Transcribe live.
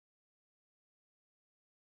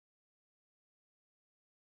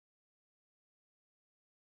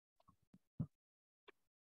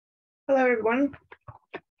Hello everyone,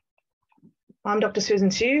 I'm Dr. Susan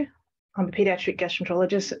Siew. I'm a paediatric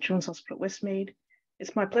gastroenterologist at Children's Hospital Westmead.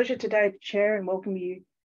 It's my pleasure today to chair and welcome you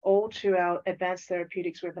all to our Advanced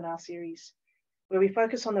Therapeutics Webinar series, where we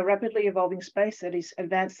focus on the rapidly evolving space that is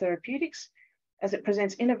advanced therapeutics as it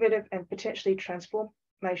presents innovative and potentially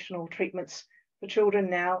transformational treatments for children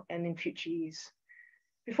now and in future years.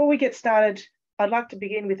 Before we get started, I'd like to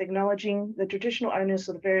begin with acknowledging the traditional owners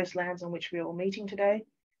of the various lands on which we are all meeting today.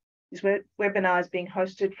 This webinar is being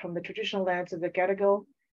hosted from the traditional lands of the Gadigal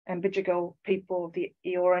and Bidjigal people of the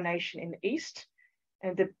Eora Nation in the east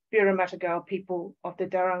and the Birramatagal people of the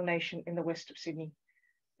Darug Nation in the west of Sydney.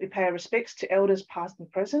 We pay our respects to elders past and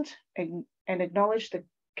present and acknowledge the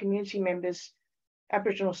community members,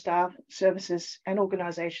 Aboriginal staff, services and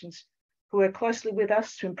organisations who work closely with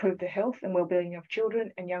us to improve the health and wellbeing of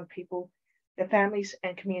children and young people, their families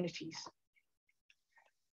and communities.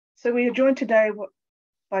 So we are joined today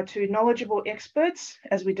by two knowledgeable experts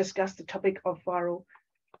as we discuss the topic of viral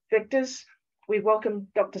vectors. We welcome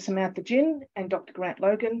Dr. Samantha Ginn and Dr.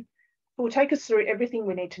 Logan, who will take us through everything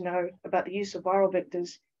we need to know about the use of viral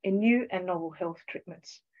vectors in new and novel health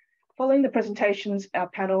treatments. Following the presentations, our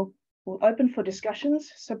panel will open for discussions,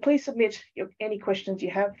 so please submit any questions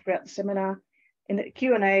you have throughout the seminar in the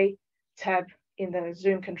Q&A tab in the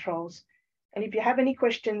Zoom controls. And if you have any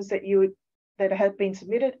questions that have been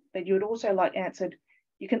submitted that you would also like answered,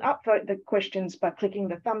 you can upvote the questions by clicking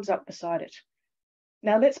the thumbs up beside it.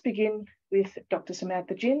 Now let's begin with Dr.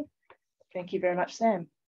 Samantha Ginn. Thank you very much, Sam.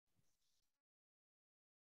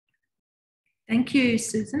 Thank you,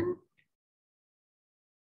 Susan.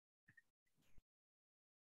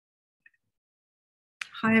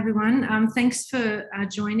 Hi, everyone. Thanks for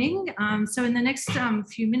joining. So in the next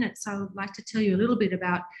few minutes, I would like to tell you a little bit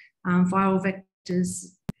about viral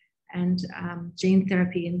vectors and gene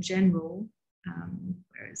therapy in general.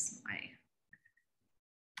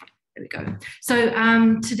 There we go. So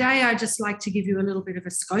today I'd just like to give you a little bit of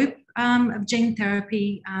a scope of gene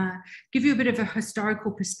therapy, give you a bit of a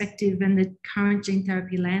historical perspective and the current gene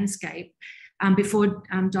therapy landscape before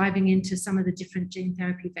diving into some of the different gene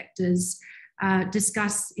therapy vectors,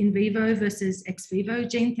 discuss in vivo versus ex vivo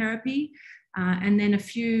gene therapy, and then a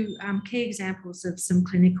few key examples of some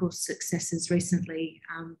clinical successes recently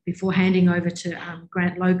before handing over to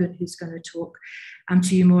Logan, who's going to talk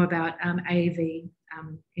to you more about AAV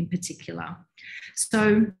in particular.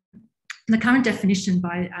 So the current definition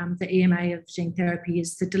by the EMA of gene therapy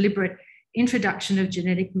is the deliberate introduction of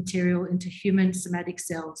genetic material into human somatic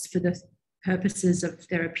cells for the purposes of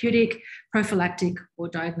therapeutic, prophylactic or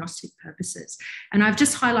diagnostic purposes. And I've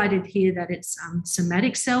just highlighted here that it's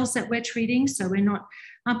somatic cells that we're treating, so we're not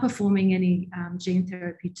performing any gene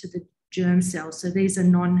therapy to the germ cells. So these are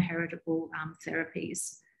non-heritable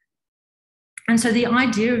therapies. And so the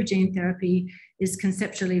idea of gene therapy is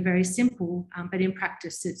conceptually very simple, but in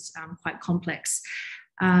practice it's quite complex.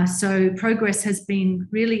 So progress has been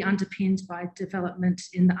really underpinned by development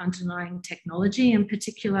in the underlying technology, in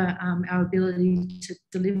particular our ability to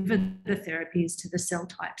deliver the therapies to the cell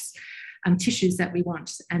types, tissues that we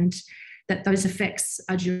want, and that those effects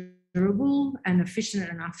are durable and efficient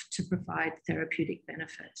enough to provide therapeutic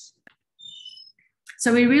benefits.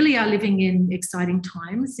 So we really are living in exciting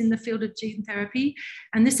times in the field of gene therapy,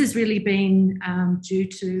 and this has really been due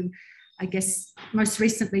to, I guess, most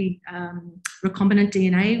recently, recombinant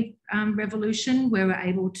DNA revolution, where we're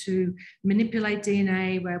able to manipulate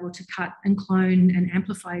DNA, we're able to cut and clone and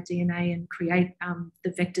amplify DNA and create the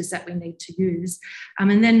vectors that we need to use.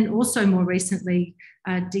 And then also more recently,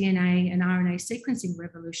 DNA and RNA sequencing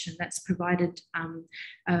revolution that's provided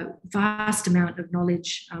a vast amount of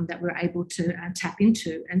knowledge that we're able to tap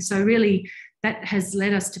into. And so really that has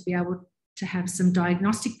led us to be able to have some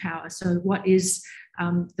diagnostic power. So what is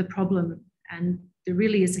the problem? And there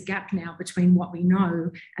really is a gap now between what we know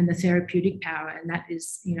and the therapeutic power, and that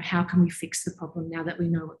is, how can we fix the problem now that we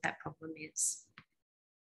know what that problem is?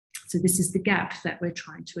 So this is the gap that we're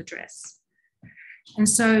trying to address. And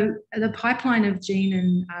so the pipeline of gene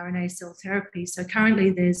and RNA cell therapy, so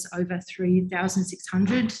currently there's over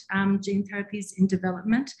 3,600 gene therapies in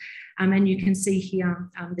development. And you can see here,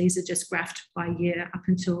 these are just graphed by year up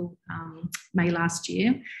until May last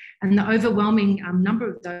year. And the overwhelming number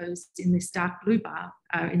of those in this dark blue bar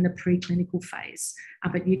are in the preclinical phase.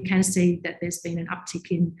 But you can see that there's been an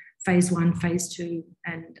uptick in phase 1, phase 2,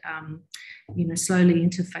 and slowly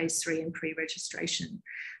into phase 3 and pre-registration.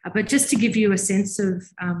 But just to give you a sense of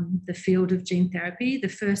the field of gene therapy, the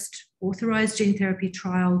first authorised gene therapy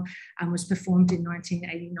trial was performed in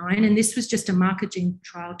 1989, and this was just a marker gene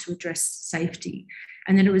trial to address safety.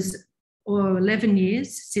 And then it was 11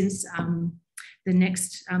 years since the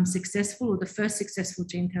next successful, or the first successful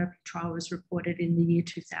gene therapy trial was reported in the year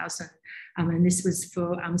 2000. And this was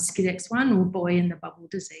for SCIDX1, or boy in the bubble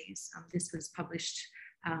disease. This was published,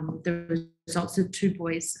 the results of 2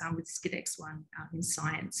 boys with SCIDX1 in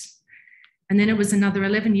Science. And then it was another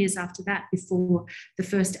 11 years after that before the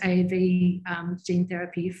first AAV gene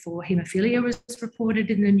therapy for haemophilia was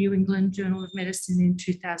reported in the New England Journal of Medicine in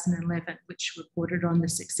 2011, which reported on the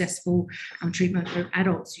successful treatment of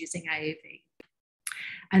adults using AAV.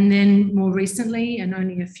 And then more recently, and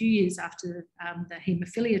only a few years after the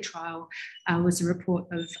haemophilia trial, was a report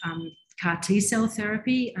of CAR T-cell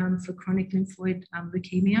therapy for chronic lymphoid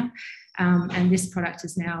leukemia. And this product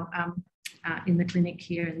is now in the clinic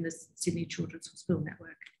here in the Sydney Children's Hospital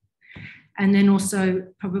Network. And then also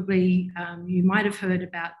probably you might have heard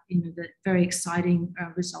about the very exciting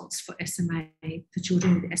results for SMA, for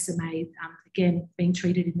children with SMA, again being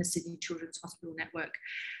treated in the Sydney Children's Hospital Network,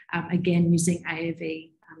 again using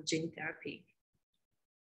AAV gene therapy.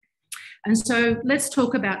 And so let's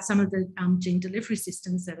talk about some of the gene delivery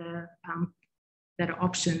systems that are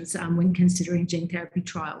options when considering gene therapy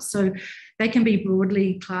trials. So they can be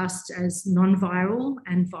broadly classed as non-viral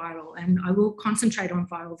and viral. And I will concentrate on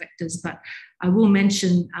viral vectors, but I will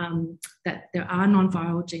mention that there are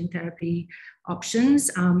non-viral gene therapy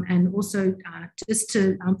options. And also just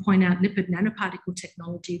to point out lipid nanoparticle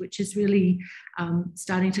technology, which is really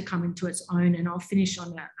starting to come into its own. And I'll finish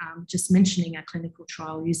on that, just mentioning a clinical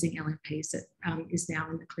trial using LNPs that is now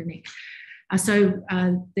in the clinic. So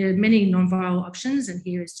there are many non-viral options, and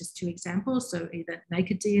here is just 2 examples. So either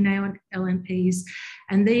naked DNA LNPs,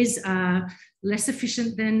 and these are less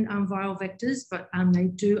efficient than viral vectors, but they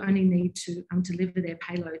do only need to deliver their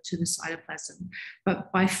payload to the cytoplasm.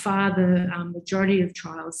 But by far the majority of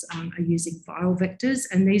trials are using viral vectors,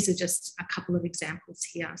 and these are just a couple of examples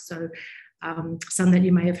here. So some that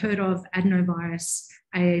you may have heard of, adenovirus,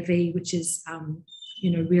 AAV, which is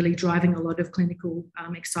really driving a lot of clinical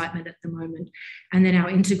excitement at the moment. And then our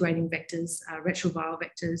integrating vectors, retroviral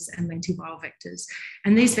vectors and lentiviral vectors.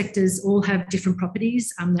 And these vectors all have different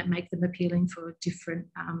properties that make them appealing for different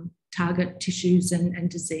target tissues and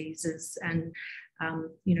diseases. And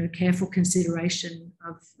careful consideration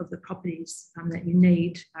of the properties that you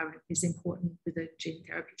need is important with a gene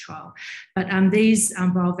therapy trial. But these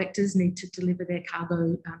viral vectors need to deliver their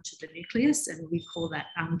cargo to the nucleus, and we call that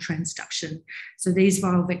transduction. So these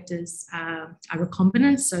viral vectors are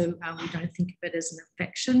recombinant, so we don't think of it as an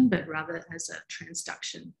infection, but rather as a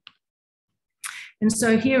transduction. And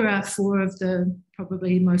so here are 4 of the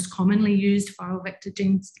probably most commonly used viral vector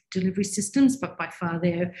gene delivery systems, but by far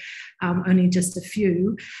they're only just a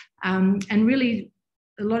few. And really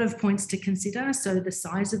a lot of points to consider. So the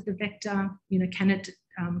size of the vector, can it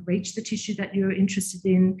reach the tissue that you're interested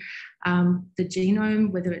in, the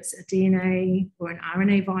genome, whether it's a DNA or an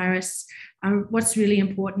RNA virus. What's really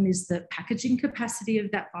important is the packaging capacity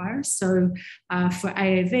of that virus. So for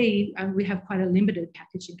AAV, we have quite a limited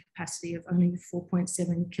packaging capacity of only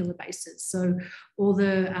 4.7 kilobases. So all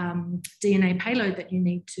the DNA payload that you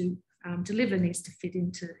need to deliver needs to fit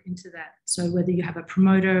into that. So whether you have a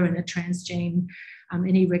promoter and a transgene,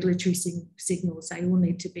 any regulatory signals, they all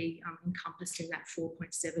need to be encompassed in that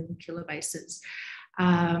 4.7 kilobases.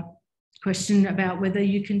 Question about whether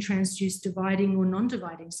you can transduce dividing or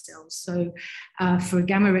non-dividing cells. So for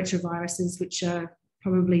gamma retroviruses, which are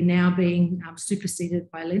probably now being superseded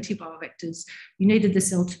by lentiviral vectors, you needed the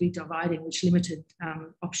cell to be dividing, which limited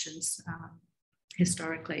options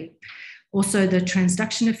historically. Also the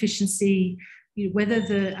transduction efficiency, whether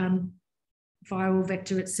the viral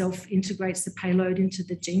vector itself integrates the payload into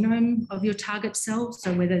the genome of your target cell,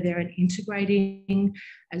 so whether they're an integrating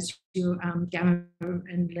as your gamma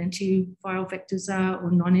and lentiviral vectors are,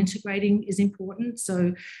 or non-integrating is important.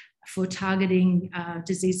 So for targeting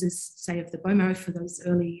diseases, say of the bone marrow, for those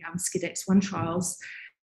early SCIDX1 trials,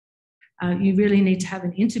 you really need to have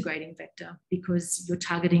an integrating vector because you're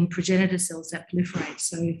targeting progenitor cells that proliferate.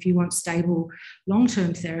 So if you want stable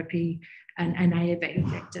long-term therapy, an AAV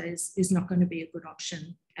vector is not going to be a good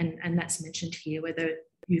option. And that's mentioned here, whether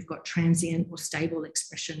you've got transient or stable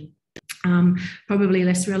expression. Probably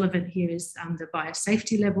less relevant here is the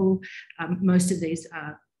biosafety level. Most of these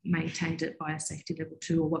are maintained at biosafety level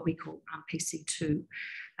 2, or what we call PC2.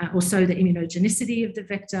 Also the immunogenicity of the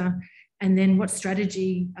vector, and then what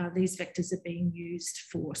strategy these vectors are being used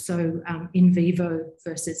for. So in vivo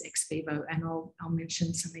versus ex vivo, and I'll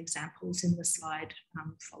mention some examples in the slide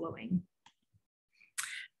following.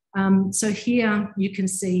 So here you can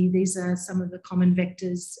see these are some of the common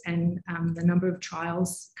vectors and the number of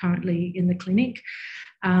trials currently in the clinic.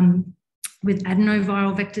 With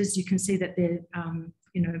adenoviral vectors, you can see that they're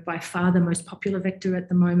by far the most popular vector at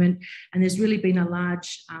the moment. And there's really been a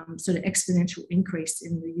large sort of exponential increase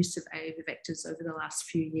in the use of AAV vectors over the last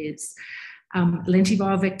few years.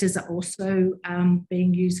 Lentiviral vectors are also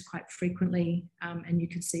being used quite frequently, and you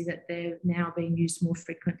can see that they're now being used more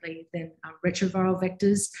frequently than retroviral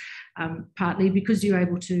vectors, partly because you're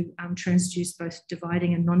able to transduce both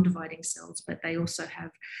dividing and non-dividing cells, but they also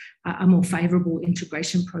have a more favourable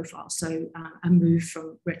integration profile, so a move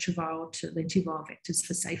from retroviral to lentiviral vectors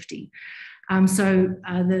for safety. So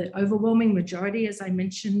the overwhelming majority, as I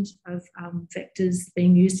mentioned, of vectors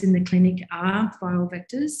being used in the clinic are viral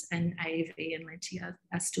vectors, and AAV and lenti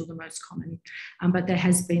are still the most common. But there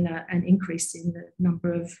has been an increase in the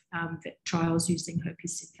number of trials using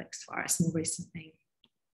herpes simplex virus more recently.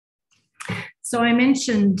 So I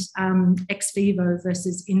mentioned ex vivo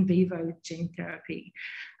versus in vivo gene therapy.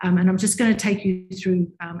 And I'm just going to take you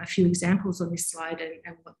through a few examples on this slide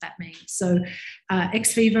and what that means. So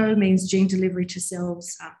ex vivo means gene delivery to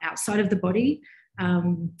cells outside of the body.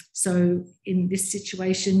 So in this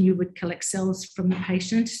situation, you would collect cells from the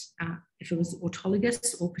patient if it was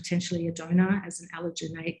autologous or potentially a donor as an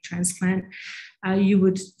allogeneic transplant. You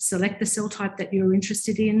would select the cell type that you're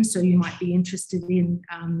interested in. So you might be interested in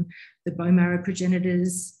the bone marrow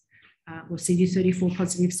progenitors or CD34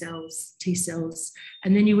 positive cells, T cells,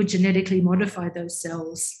 and then you would genetically modify those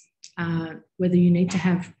cells, whether you need to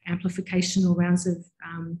have amplification or rounds of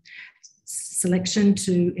selection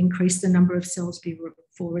to increase the number of cells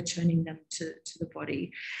before returning them to the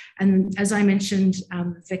body. And as I mentioned,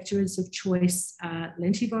 vectors of choice are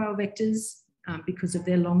lentiviral vectors because of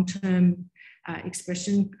their long-term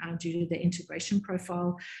expression due to their integration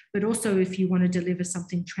profile. But also if you want to deliver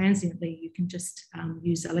something transiently, you can just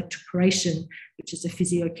use electroporation, which is a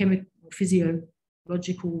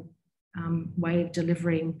physiological way of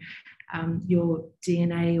delivering your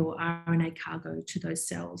DNA or RNA cargo to those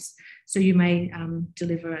cells. So you may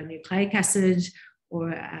deliver a nucleic acid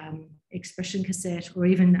or expression cassette or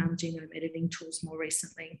even genome editing tools more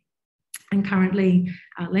recently. And currently,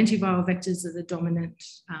 lentiviral vectors are the dominant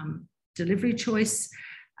delivery choice,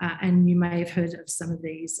 and you may have heard of some of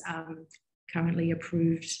these currently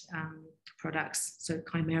approved products. So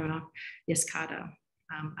Chimera, Yescarta,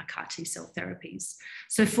 are CAR T cell therapies.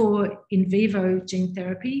 So for in vivo gene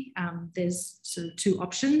therapy, there's sort of two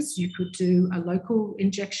options. You could do a local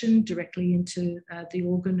injection directly into the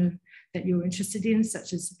organ that you're interested in,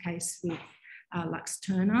 such as the case with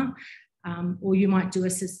Lux-Turner, or you might do a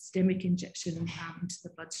systemic injection into the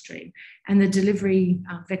bloodstream. And the delivery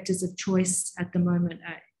vectors of choice at the moment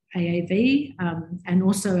are AAV, and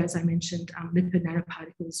also, as I mentioned, lipid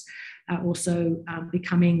nanoparticles are also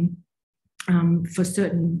becoming, for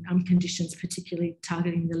certain conditions, particularly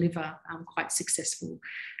targeting the liver, quite successful.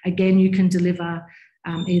 Again, you can deliver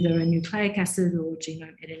either a nucleic acid or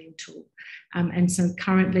genome editing tool. And so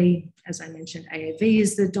currently, as I mentioned, AAV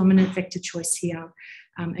is the dominant vector choice here.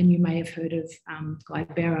 And you may have heard of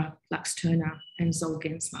Glybera, Lux-Turner, and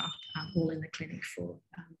Zolgensma, all in the clinic for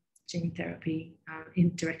gene therapy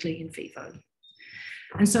directly in vivo.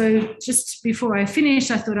 And so just before I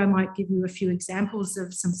finish, I thought I might give you a few examples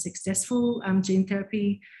of some successful gene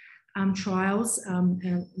therapy trials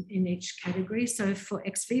in each category. So for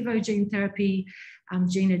ex vivo gene therapy,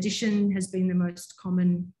 gene addition has been the most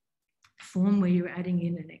common form, where you're adding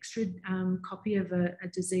in an extra copy of a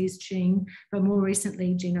diseased gene. But more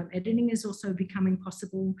recently, genome editing is also becoming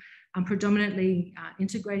possible, predominantly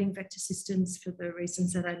integrating vector systems for the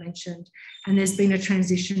reasons that I mentioned. And there's been a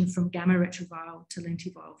transition from gamma retroviral to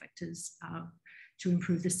lentiviral vectors to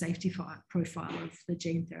improve the safety profile of the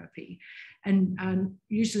gene therapy. And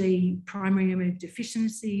usually primary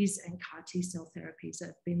immunodeficiencies and CAR T cell therapies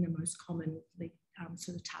have been the most commonly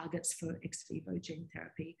sort of targets for ex vivo gene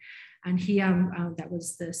therapy. And here, that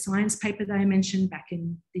was the Science paper that I mentioned back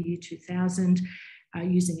in the year 2000,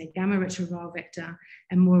 using a gamma retroviral vector.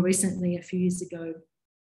 And more recently, a few years ago,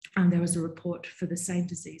 there was a report for the same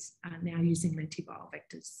disease, now using lentiviral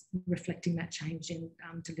vectors, reflecting that change in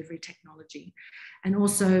delivery technology. And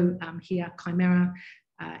also here, Chimera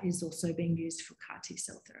is also being used for CAR T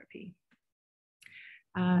cell therapy.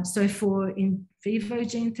 So for in vivo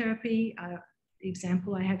gene therapy, the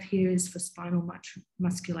example I have here is for spinal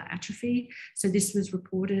muscular atrophy. So this was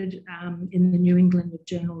reported in the New England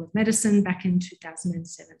Journal of Medicine back in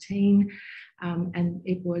 2017. And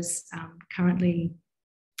it was currently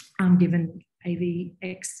given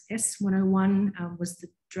AVXS101 was the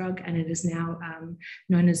drug, and it is now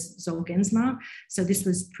known as Zolgensma. So this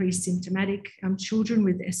was pre-symptomatic children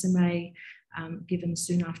with SMA given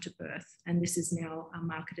soon after birth. And this is now a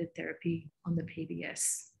marketed therapy on the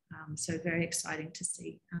PBS. So very exciting to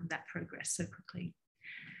see that progress so quickly.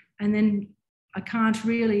 And then I can't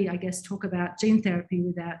really, I guess, talk about gene therapy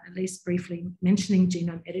without at least briefly mentioning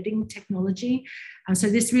genome editing technology. So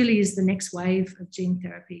this really is the next wave of gene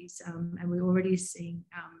therapies, and we're already seeing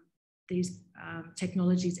these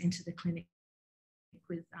technologies enter the clinic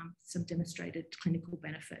with some demonstrated clinical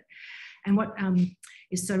benefit. And what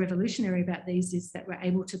is so revolutionary about these is that we're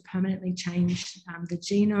able to permanently change the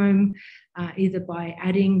genome, either by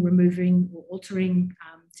adding, removing, or altering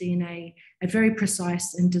DNA at very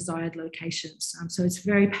precise and desired locations. So it's a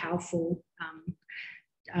very powerful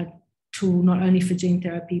tool, not only for gene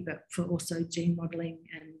therapy, but for also gene modeling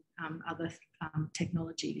and other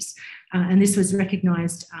technologies. And this was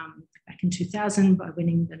recognised back in 2000 by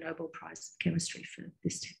winning the Nobel Prize of Chemistry for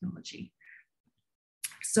this technology.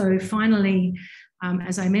 So finally,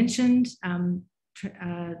 as I mentioned,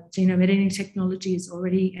 genome editing technology is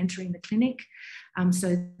already entering the clinic.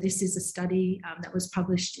 So this is a study that was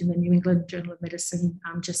published in the New England Journal of Medicine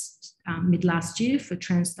just mid last year for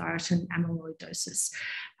transthyretin amyloidosis.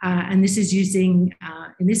 And this is using,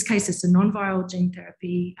 in this case, it's a non-viral gene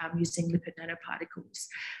therapy using lipid nanoparticles.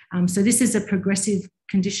 So this is a progressive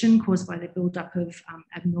condition caused by the buildup of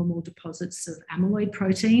abnormal deposits of amyloid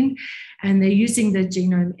protein. And they're using the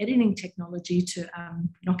genome editing technology to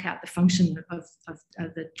knock out the function of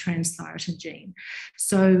the transthyretin gene.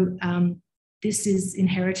 So this is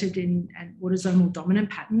inherited in an autosomal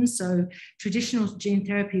dominant pattern. So traditional gene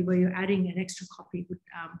therapy where you're adding an extra copy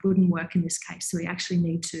wouldn't work in this case. So we actually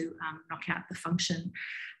need to knock out the function.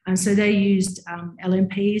 And so they used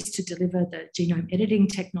LNPs to deliver the genome editing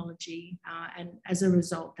technology. And as a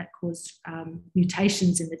result, that caused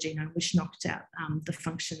mutations in the genome, which knocked out the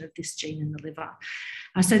function of this gene in the liver.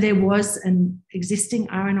 So there was an existing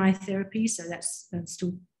RNA therapy. So that's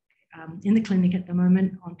still in the clinic at the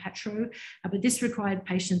moment on Patro, but this required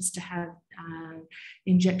patients to have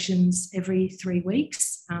injections every 3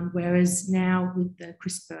 weeks, whereas now with the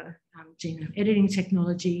CRISPR genome editing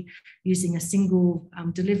technology, using a single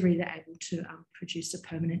delivery, they're able to produce a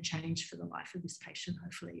permanent change for the life of this patient,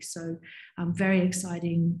 hopefully. So very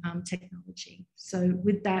exciting technology. So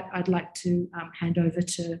with that, I'd like to hand over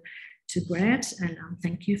to Grant, and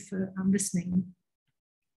thank you for listening.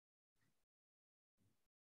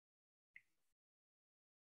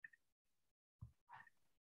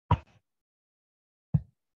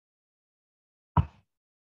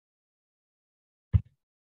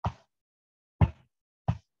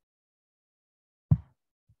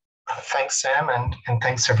 Thanks, Sam, and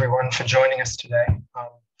thanks everyone for joining us today.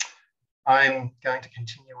 I'm going to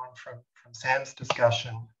continue on from Sam's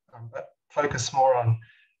discussion, but focus more on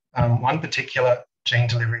one particular gene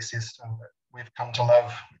delivery system that we've come to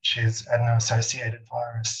love, which is adeno-associated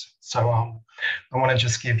virus. So I want to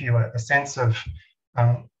just give you a sense of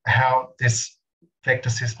how this vector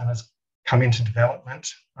system has come into development.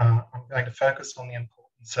 I'm going to focus on the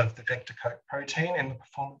importance of the vector coat protein in the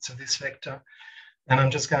performance of this vector. And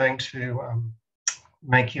I'm just going to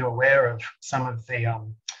make you aware of some of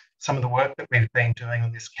the work that we've been doing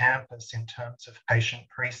on this campus in terms of patient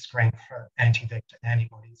pre-screen for anti-vector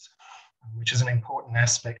antibodies, which is an important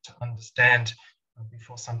aspect to understand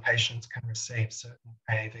before some patients can receive certain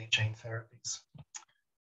AAV gene therapies.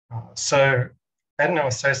 So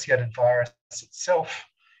adeno-associated virus itself,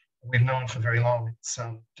 we've known for very long. It's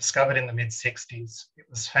discovered in the mid-60s. It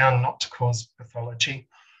was found not to cause pathology.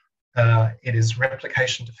 It is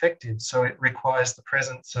replication defective, so it requires the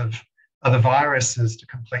presence of other viruses to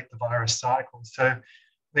complete the virus cycle. So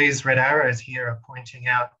these red arrows here are pointing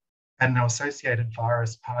out adeno-associated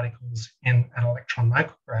virus particles in an electron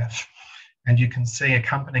micrograph. And you can see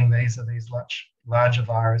accompanying these are these larger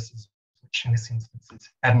viruses, which in this instance is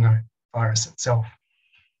adenovirus itself.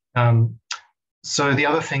 So the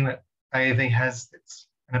other thing that AAV has that's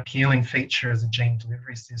an appealing feature as a gene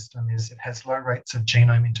delivery system is it has low rates of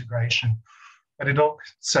genome integration, but it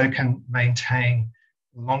also can maintain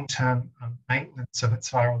long-term maintenance of its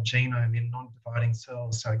viral genome in non-dividing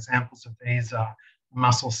cells. So examples of these are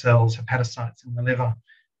muscle cells, hepatocytes in the liver,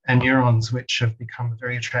 and neurons, which have become a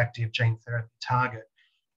very attractive gene therapy target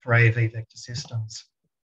for AAV vector systems.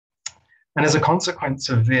 And as a consequence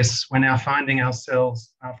of this, we're now finding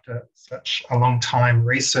ourselves, after such a long time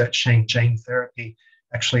researching gene therapy,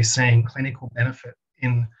 actually seeing clinical benefit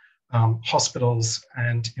in hospitals,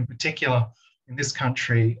 and in particular in this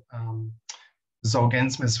country,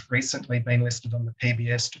 Zolgensma has recently been listed on the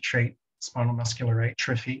PBS to treat spinal muscular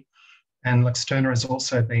atrophy, and Luxturna has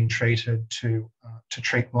also been treated to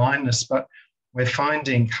treat blindness. But we're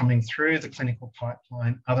finding coming through the clinical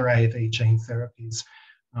pipeline other AAV gene therapies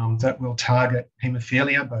that will target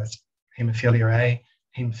haemophilia, both haemophilia A,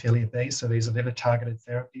 haemophilia B, so these are liver-targeted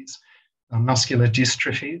therapies, muscular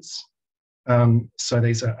dystrophies. So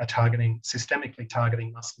these are systemically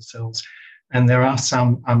targeting muscle cells. And there are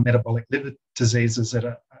some metabolic liver diseases that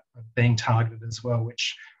are being targeted as well,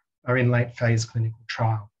 which are in late phase clinical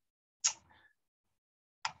trial.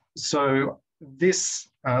 So this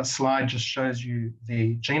slide just shows you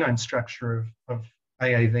the genome structure of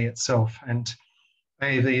AAV itself. And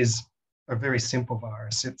AAV is a very simple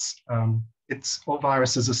virus. All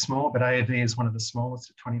viruses are small, but AAV is one of the smallest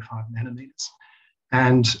at 25 nanometers.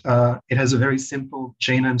 And it has a very simple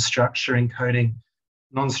genome structure encoding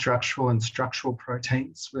non-structural and structural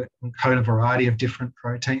proteins that encode a variety of different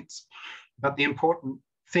proteins. But the important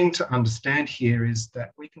thing to understand here is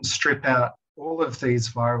that we can strip out all of these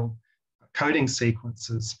viral coding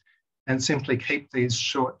sequences and simply keep these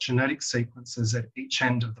short genetic sequences at each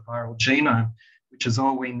end of the viral genome, which is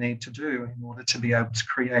all we need to do in order to be able to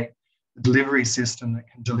create a delivery system that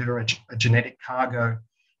can deliver a genetic cargo,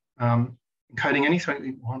 encoding anything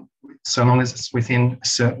we want, so long as it's within a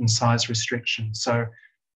certain size restriction. So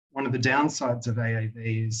one of the downsides of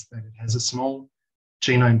AAV is that it has a small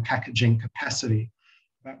genome packaging capacity,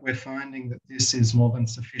 but we're finding that this is more than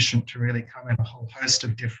sufficient to really cover a whole host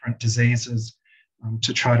of different diseases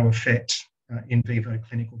to try to affect in vivo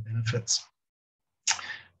clinical benefits.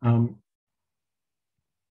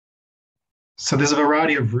 So there's a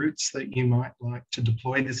variety of routes that you might like to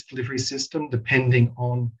deploy this delivery system, depending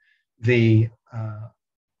on the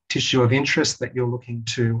tissue of interest that you're looking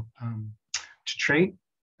to treat.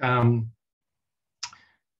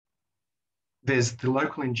 There's the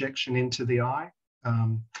local injection into the eye.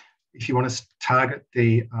 If you want to target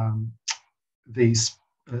the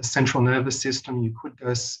central nervous system, you could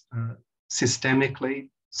go systemically.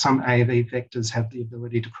 Some AAV vectors have the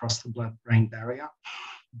ability to cross the blood-brain barrier,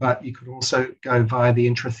 but you could also go via the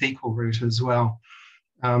intrathecal route as well.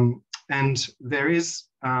 And there is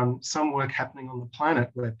some work happening on the planet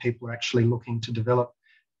where people are actually looking to develop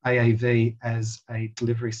AAV as a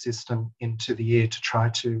delivery system into the ear to try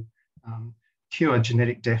to cure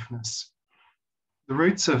genetic deafness. The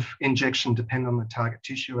routes of injection depend on the target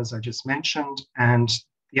tissue, as I just mentioned, and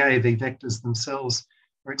the AAV vectors themselves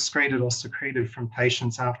are excreted or secreted from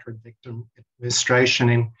patients after a victim administration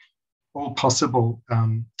in all possible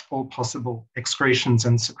excretions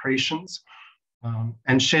and secretions.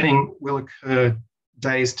 And shedding will occur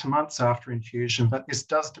days to months after infusion, but this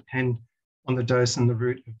does depend on the dose and the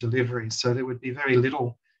route of delivery. So there would be very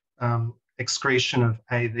little excretion of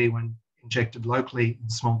AAV when injected locally in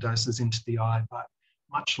small doses into the eye, but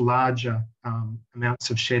much larger amounts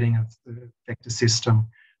of shedding of the vector system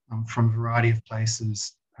from a variety of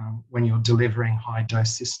places when you're delivering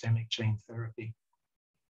high-dose systemic gene therapy.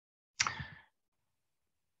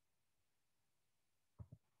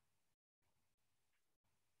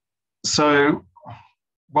 So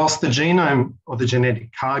whilst the genome or the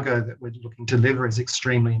genetic cargo that we're looking to deliver is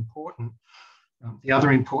extremely important, the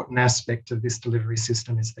other important aspect of this delivery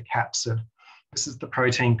system is the capsid. This is the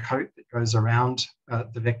protein coat that goes around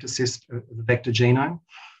the vector genome.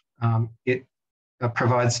 It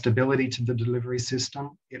provides stability to the delivery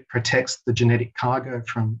system. It protects the genetic cargo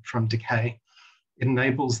from decay. It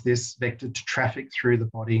enables this vector to traffic through the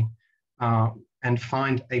body and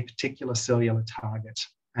find a particular cellular target,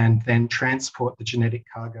 and then transport the genetic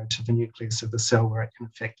cargo to the nucleus of the cell where it can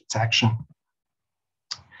affect its action.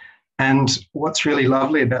 And what's really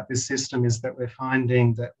lovely about this system is that we're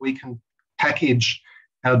finding that we can package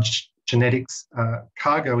our genetics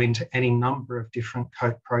cargo into any number of different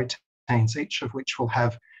coat proteins, each of which will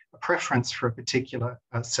have a preference for a particular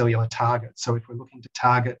cellular target. So if we're looking to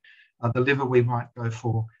target the liver, we might go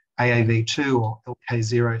for AAV2 or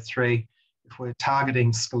LK03. If we're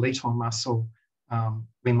targeting skeletal muscle,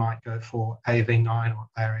 we might go for AAV9 or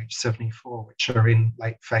ARH74, which are in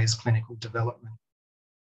late phase clinical development.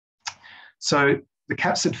 So the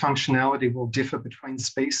capsid functionality will differ between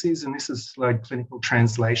species, and this is a slowed clinical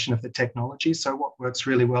translation of the technology. So what works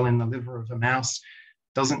really well in the liver of a mouse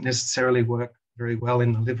doesn't necessarily work very well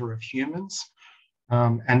in the liver of humans.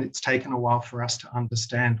 And it's taken a while for us to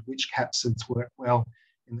understand which capsids work well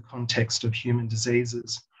in the context of human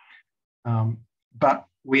diseases. But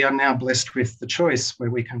we are now blessed with the choice where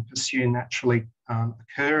we can pursue naturally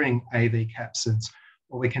occurring AAV capsids,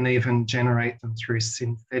 or we can even generate them through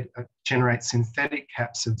synthetic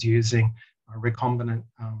capsids using recombinant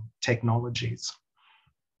technologies.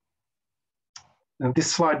 Now,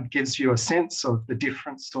 this slide gives you a sense of the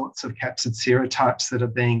different sorts of capsid serotypes that are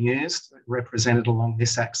being used, represented along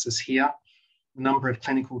this axis here, the number of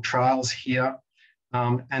clinical trials here,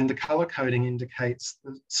 and the colour coding indicates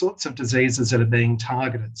the sorts of diseases that are being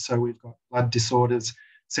targeted. So we've got blood disorders,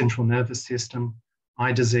 central nervous system,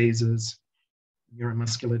 eye diseases,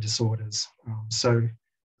 neuromuscular disorders. So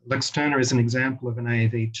Luxturna is an example of an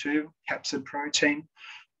AAV2 capsid protein.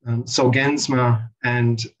 Zolgensma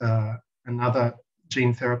and another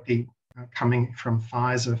gene therapy coming from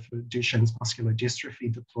Pfizer for Duchenne's muscular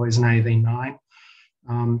dystrophy deploys an AAV9.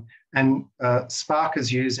 And Spark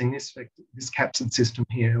is using this capsid system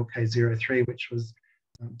here, LK03, which was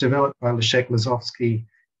developed by Leszek Lazowski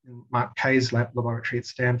and Mark Kay's laboratory at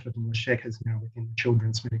Stanford, and Leszek is now within the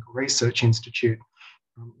Children's Medical Research Institute,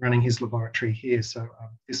 running his laboratory here. So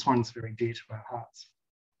this one's very dear to our hearts.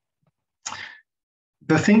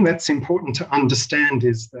 The thing that's important to understand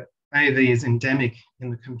is that AAV is endemic in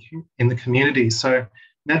the community. So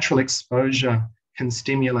natural exposure can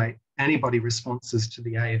stimulate antibody responses to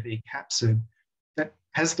the AAV capsid that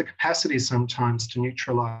has the capacity sometimes to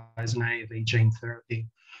neutralize an AAV gene therapy.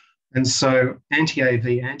 And so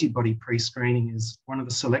anti-AAV antibody pre-screening is one of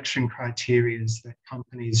the selection criteria that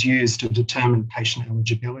companies use to determine patient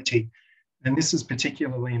eligibility. And this is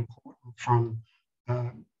particularly important from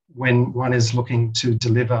when one is looking to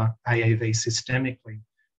deliver AAV systemically.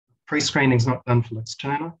 Pre-screening is not done for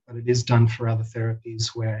Luxturna, but it is done for other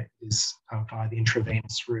therapies where it is via the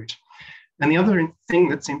intravenous route. And the other thing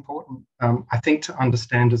that's important, I think, to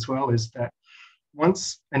understand as well is that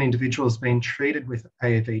once an individual has been treated with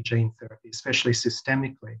AAV gene therapy, especially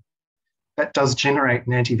systemically, that does generate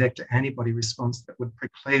an anti-vector antibody response that would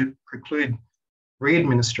preclude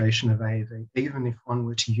re-administration of AAV, even if one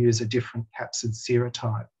were to use a different capsid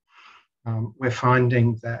serotype. We're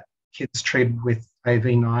finding that kids treated with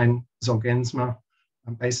AAV9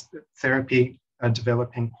 Zolgensma-based therapy are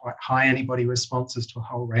developing quite high antibody responses to a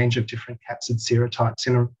whole range of different capsid serotypes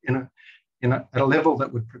at a level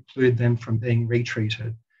that would preclude them from being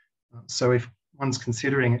retreated. So if one's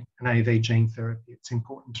considering an AAV gene therapy, it's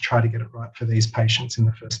important to try to get it right for these patients in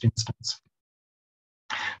the first instance.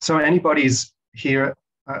 So antibodies here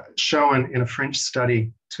are shown in a French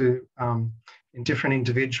study in different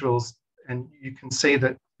individuals, and you can see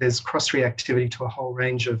that there's cross-reactivity to a whole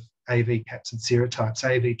range of AAV capsid serotypes.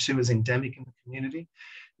 AAV2 is endemic in the community.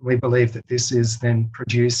 We believe that this is then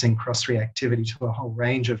producing cross-reactivity to a whole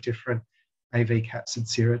range of different AAV capsid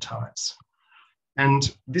serotypes.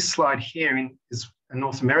 And this slide here is a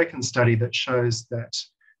North American study that shows that,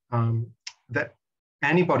 that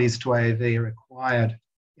antibodies to AAV are acquired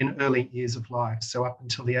in early years of life. So up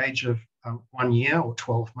until the age of 1 year or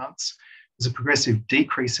 12 months, there's a progressive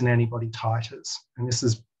decrease in antibody titers. And this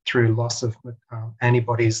is through loss of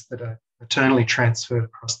antibodies that are maternally transferred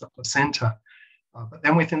across the placenta. But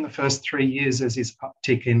then within the first 3 years, there's this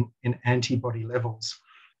uptick in antibody levels,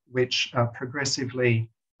 which progressively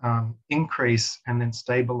increase and then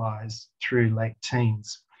stabilize through late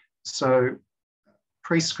teens. So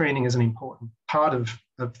pre-screening is an important part of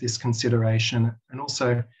this consideration, and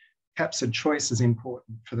also capsid choice is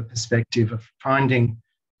important for the perspective of finding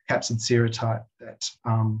capsid serotype that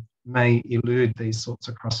may elude these sorts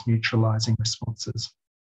of cross-neutralizing responses.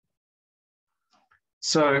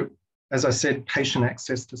 So, as I said, patient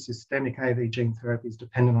access to systemic AAV gene therapy is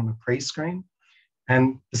dependent on a pre-screen.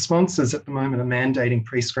 And the sponsors at the moment are mandating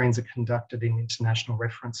pre-screens are conducted in international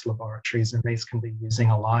reference laboratories, and these can be using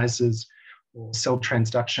ELISAs or cell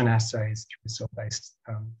transduction assays through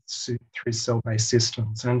cell-based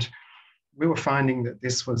systems. And we were finding that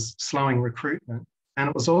this was slowing recruitment, and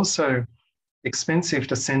it was also expensive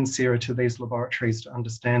to send sera to these laboratories to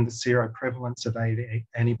understand the seroprevalence of AAV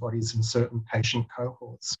antibodies in certain patient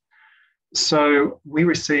cohorts. So we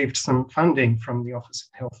received some funding from the Office of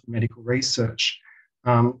Health and Medical Research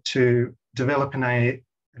to develop an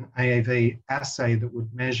AAV assay that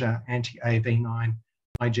would measure anti-AAV9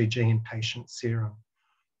 IgG in patient serum.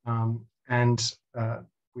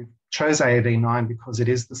 We chose AAV9 because it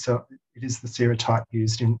is the serotype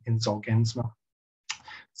used in Zolgensma.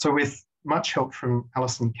 So with much help from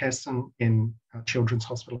Alison Kesson in Children's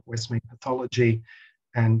Hospital at Westmead Pathology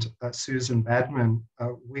and Susan Badman,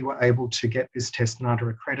 we were able to get this test NADA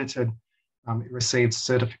accredited. It received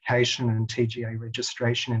certification and TGA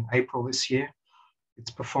registration in April this year.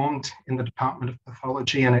 It's performed in the Department of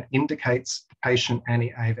Pathology, and it indicates the patient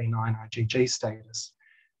anti-AAV9 IgG status.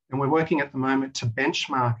 And we're working at the moment to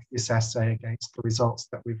benchmark this assay against the results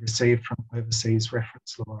that we've received from overseas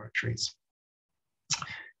reference laboratories.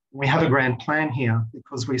 We have a grand plan here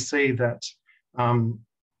because we see that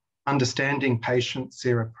understanding patient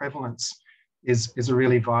seroprevalence is a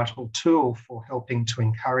really vital tool for helping to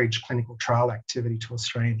encourage clinical trial activity to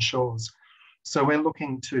Australian shores. So we're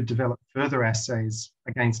looking to develop further assays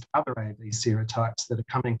against other AAV serotypes that are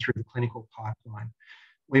coming through the clinical pipeline.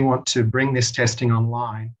 We want to bring this testing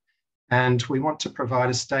online And we want to provide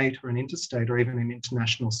a state or an interstate or even an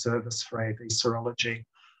international service for AAV serology,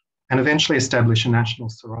 and eventually establish a national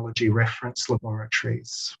serology reference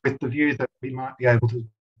laboratories with the view that we might be able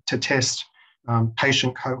to test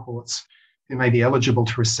patient cohorts who may be eligible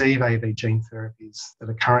to receive AAV gene therapies that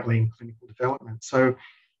are currently in clinical development. So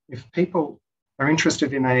if people are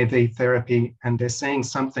interested in AAV therapy and they're seeing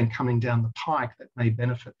something coming down the pike that may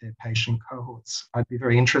benefit their patient cohorts, I'd be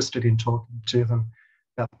very interested in talking to them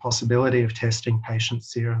about the possibility of testing patient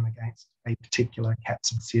serum against a particular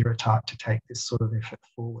capsid serotype to take this sort of effort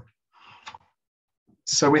forward.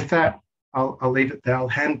 So with that, I'll leave it there. I'll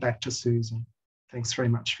hand back to Susan. Thanks very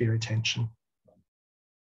much for your attention.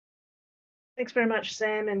 Thanks very much,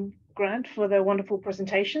 Sam and Grant, for the wonderful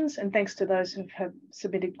presentations, and thanks to those who have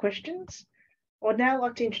submitted questions. I would now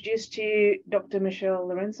like to introduce to you Dr. Michelle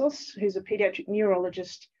Lorentzos, who's a paediatric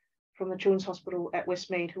neurologist from the Children's Hospital at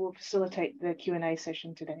Westmead, who will facilitate the Q&A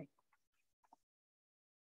session today.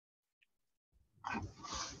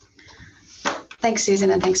 Thanks, Susan,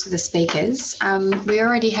 and thanks for the speakers. We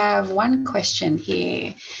already have one question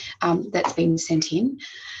here that's been sent in.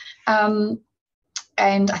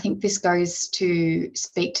 And I think this goes to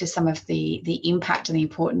speak to some of the impact and the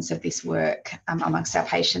importance of this work amongst our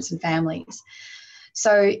patients and families.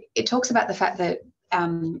 So it talks about the fact that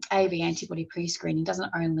AAV antibody pre-screening doesn't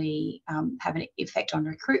only have an effect on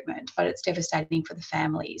recruitment, but it's devastating for the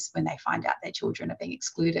families when they find out their children are being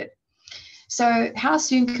excluded. So how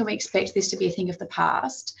soon can we expect this to be a thing of the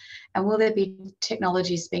past? And will there be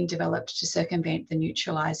technologies being developed to circumvent the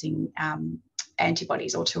neutralising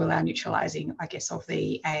antibodies, or to allow neutralising, I guess, of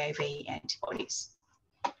the AAV antibodies?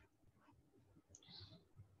 Do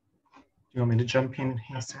you want me to jump in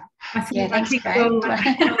here, Sam? Thanks, Grant. I think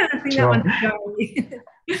that one's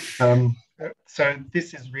going. So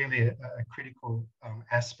this is really a critical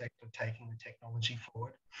aspect of taking the technology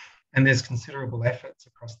forward. And there's considerable efforts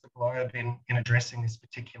across the globe in addressing this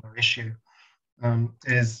particular issue.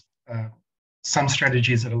 There's some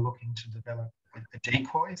strategies that are looking to develop a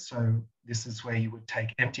decoy. So this is where you would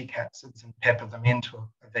take empty capsids and pepper them into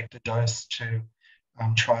a vector dose to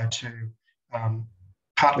try to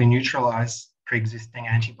partly neutralise pre-existing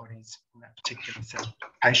antibodies in that particular set of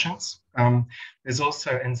patients. There's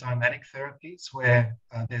also enzymatic therapies where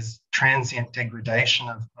there's transient degradation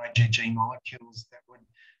of IgG molecules that would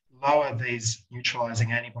lower these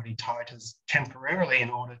neutralising antibody titers temporarily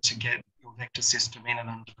in order to get your vector system in and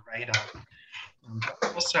under the radar. But we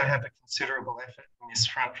also have a considerable effort on this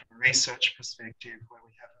front from a research perspective, where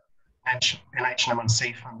we have an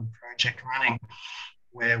NH&C funded project running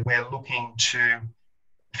where we're looking to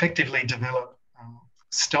effectively develop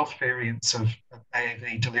stealth variants of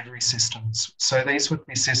AAV delivery systems. So these would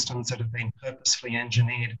be systems that have been purposefully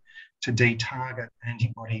engineered to de-target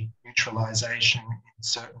antibody neutralisation in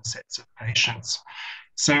certain sets of patients.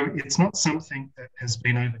 So it's not something that has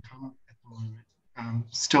been overcome at the moment.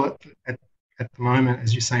 Still at the moment,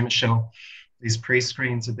 as you say, Michelle, these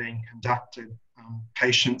pre-screens are being conducted.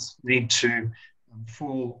 Patients need to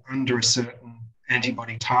fall under a certain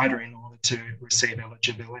antibody titer in order to receive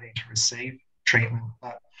eligibility to receive treatment.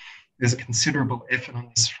 But there's a considerable effort on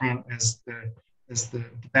this front as the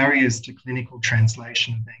barriers to clinical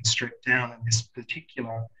translation are being stripped down, and this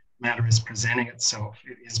particular matter is presenting itself.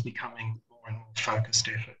 It is becoming more and more focused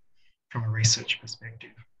effort from a research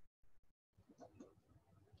perspective.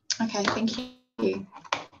 Okay, thank you.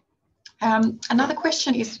 Another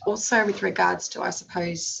question is also with regards to, I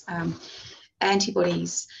suppose,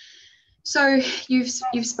 antibodies. So you've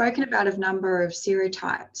spoken about a number of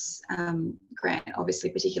serotypes, Grant,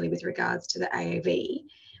 obviously particularly with regards to the AAV.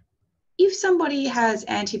 If somebody has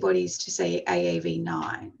antibodies to, say,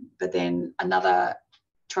 AAV9, but then another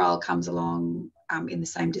trial comes along in the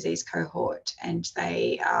same disease cohort and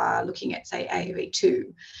they are looking at, say,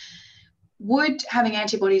 AAV2, would having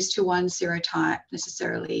antibodies to one serotype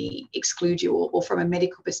necessarily exclude you, or from a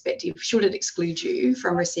medical perspective, should it exclude you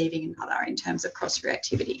from receiving another in terms of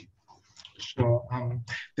cross-reactivity? Sure.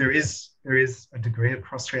 There is a degree of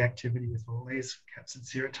cross-reactivity with all these capsid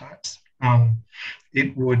serotypes.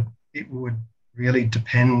 It would really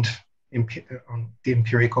depend on the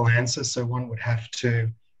empirical answer. So one would have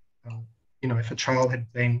to, if a trial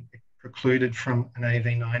had been precluded from an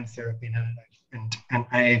AAV9 therapy and an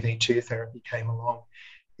AAV2 therapy came along,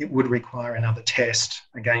 it would require another test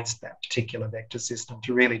against that particular vector system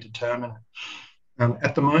to really determine it.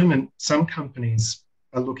 At the moment, some companies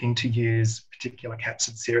are looking to use a particular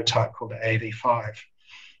capsid serotype called AAV5.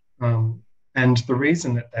 And the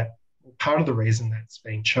reason part of the reason that's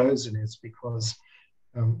been chosen is because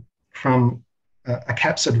from a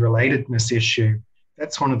capsid relatedness issue,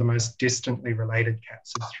 that's one of the most distantly related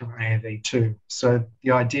capsids from AAV2. So the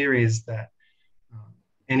idea is that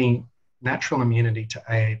any natural immunity to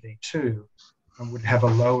AAV2 would have a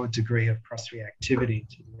lower degree of cross-reactivity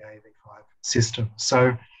to the AAV5 system.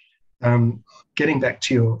 So getting back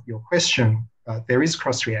to your question, there is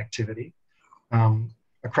cross-reactivity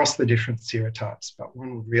across the different serotypes, but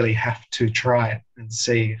one would really have to try it and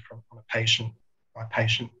see on a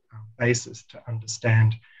patient-by-patient basis to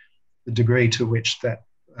understand the degree to which that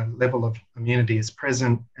level of immunity is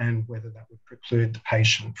present and whether that would preclude the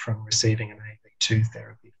patient from receiving an AAV2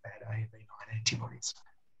 therapy if they had AAV9 antibodies.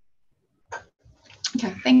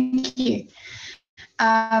 Okay, thank you.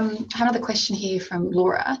 I have another question here from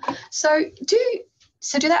Laura. So do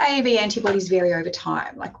the AAV antibodies vary over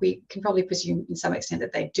time? Like, we can probably presume in some extent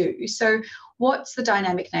that they do. So what's the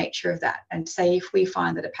dynamic nature of that? And say if we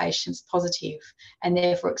find that a patient's positive and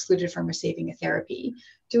therefore excluded from receiving a therapy,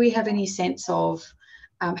 do we have any sense of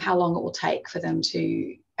how long it will take for them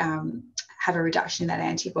to have a reduction in that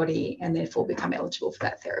antibody and therefore become eligible for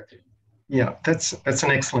that therapy? Yeah, that's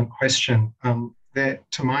an excellent question.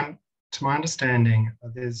 To my understanding,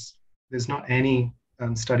 there's not any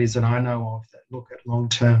studies that I know of that look at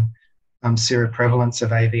long-term seroprevalence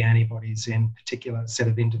of AAV antibodies in a particular set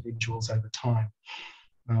of individuals over time.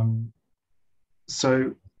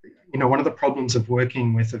 So, one of the problems of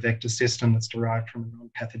working with a vector system that's derived from a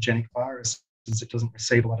non-pathogenic virus is it doesn't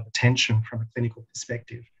receive a lot of attention from a clinical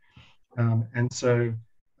perspective. And so,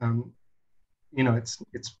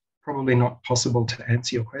 it's probably not possible to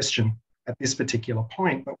answer your question at this particular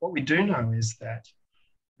point, but what we do know is that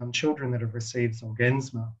children that have received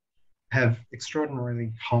Zolgensma have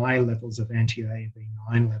extraordinarily high levels of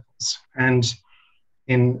anti-AAV9 levels. And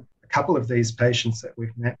in a couple of these patients that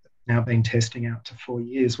we've now been testing out to 4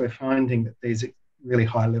 years, we're finding that these really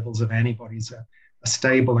high levels of antibodies are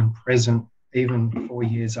stable and present even 4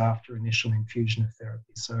 years after initial infusion of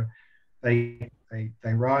therapy. So they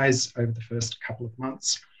rise over the first couple of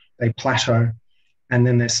months, they plateau, and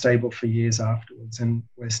then they're stable for years afterwards. And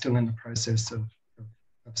we're still in the process of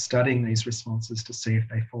studying these responses to see if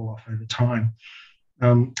they fall off over time.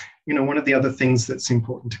 One of the other things that's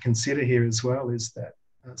important to consider here as well is that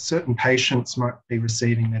certain patients might be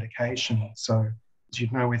receiving medication. So as you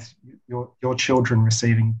know, with your children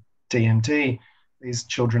receiving DMD, these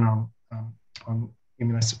children are on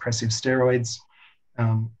immunosuppressive steroids,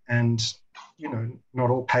 and not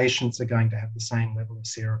all patients are going to have the same level of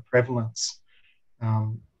seroprevalence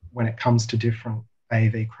when it comes to different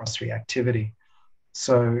AAV cross-reactivity.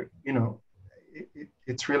 So,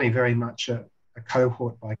 it's really very much a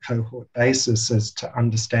cohort by cohort basis as to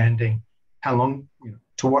understanding how long,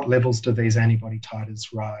 to what levels do these antibody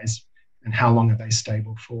titers rise and how long are they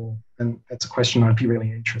stable for? And that's a question I'd be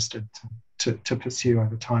really interested to pursue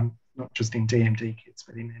over time, not just in DMD kids,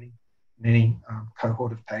 but in any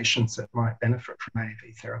cohort of patients that might benefit from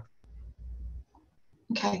AAV therapy.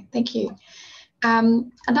 Okay, thank you.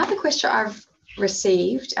 Another question I've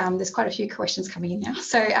received, there's quite a few questions coming in now,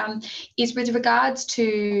 so is with regards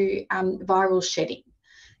to viral shedding.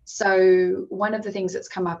 So one of the things that's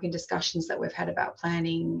come up in discussions that we've had about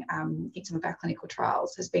planning in some of our clinical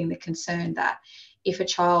trials has been the concern that if a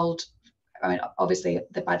child, obviously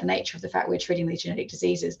by the nature of the fact we're treating these genetic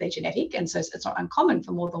diseases, they're genetic, and so it's not uncommon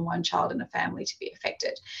for more than one child in a family to be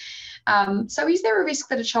affected. So is there a risk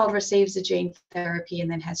that a child receives a gene therapy and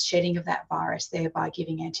then has shedding of that virus, thereby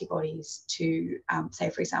giving antibodies to, say,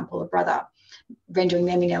 for example, a brother, rendering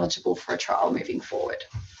them ineligible for a trial moving forward?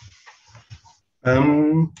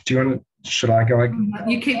 Should I go?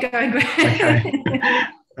 You keep going.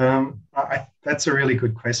 Okay. That's a really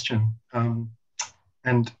good question.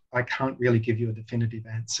 And I can't really give you a definitive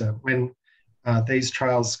answer. When these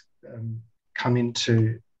trials come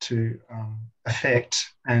into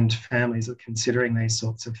effect and families are considering these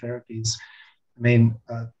sorts of therapies,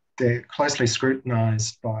 they're closely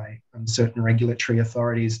scrutinised by certain regulatory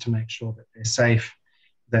authorities to make sure that they're safe,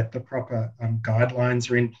 that the proper guidelines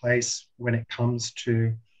are in place when it comes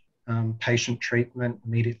to patient treatment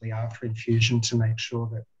immediately after infusion to make sure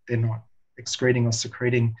that they're not excreting or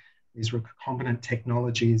secreting these recombinant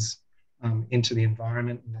technologies into the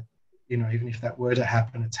environment, and that, even if that were to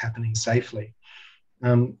happen, it's happening safely.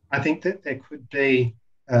 I think that there could be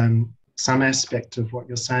some aspect of what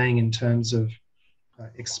you're saying in terms of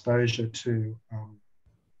exposure to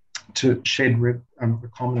shed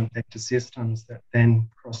recombinant vector systems that then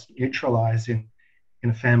cross-neutralize in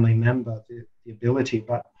a family member, the ability.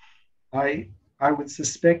 But I would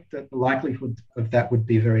suspect that the likelihood of that would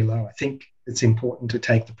be very low. I think it's important to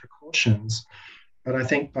take the precautions, but I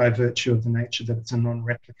think by virtue of the nature that it's a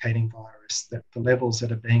non-replicating virus, that the levels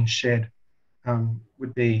that are being shed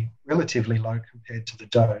would be relatively low compared to the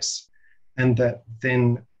dose, and that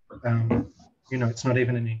then it's not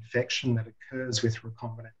even an infection that occurs with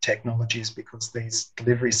recombinant technologies because these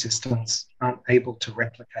delivery systems aren't able to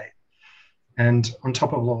replicate. And on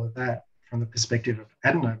top of all of that, from the perspective of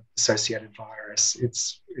adeno-associated virus,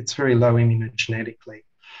 it's very low immunogenetically.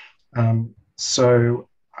 So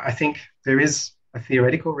I think there is a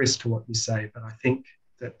theoretical risk to what you say, but I think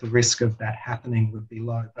that the risk of that happening would be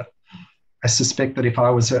low. But I suspect that if I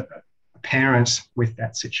was a parent with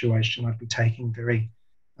that situation, I'd be taking very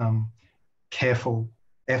careful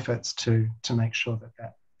efforts to make sure that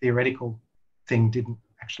that theoretical thing didn't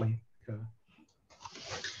actually occur.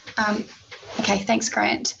 Okay, thanks,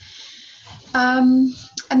 Grant.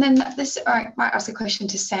 And then I might ask a question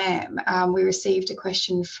to Sam. We received a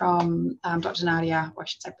question from Dr. Nadia, or I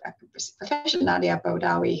should say Professor Nadia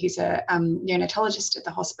Bowdawi, who's a neonatologist at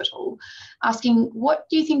the hospital, asking, what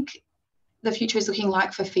do you think the future is looking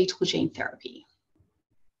like for fetal gene therapy?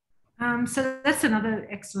 So that's another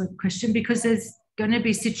excellent question, because there's going to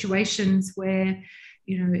be situations where,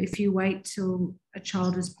 if you wait till a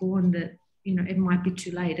child is born, that, it might be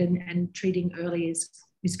too late, and treating early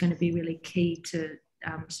is going to be really key to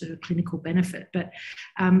sort of clinical benefit. But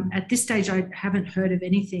at this stage, I haven't heard of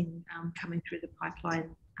anything coming through the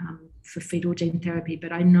pipeline for fetal gene therapy,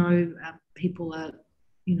 but I know people are,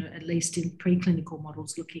 at least in preclinical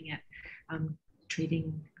models, looking at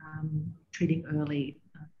treating early.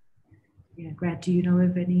 Grant, do you know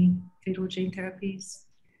of any fetal gene therapies?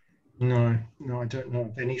 No, I don't know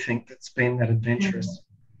of anything that's been that adventurous.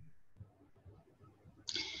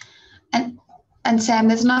 And Sam,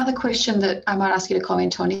 there's another question that I might ask you to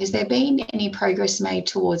comment on. Has there been any progress made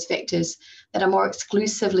towards vectors that are more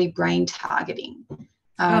exclusively brain targeting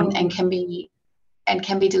and can be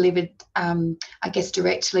delivered, I guess,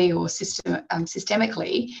 directly or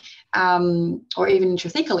systemically, or even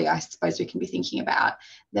intrathecally, I suppose we can be thinking about,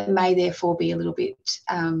 that may therefore be a little bit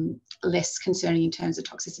less concerning in terms of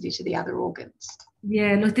toxicity to the other organs?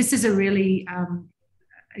 Yeah, look, this is a really,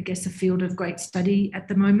 I guess, a field of great study at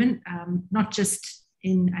the moment, not just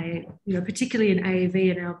in particularly in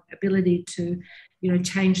AAV, and our ability to,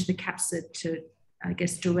 change the capsid to, I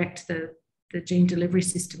guess, direct the gene delivery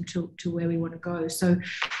system to where we want to go. So,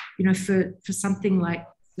 for something like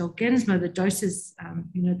Zolgensma, the doses,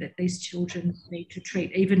 that these children need to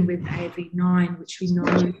treat, even with AAV9, which we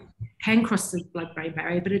know can cross the blood-brain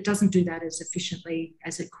barrier, but it doesn't do that as efficiently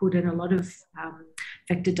as it could. And a lot of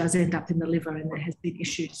vector does end up in the liver, and there has been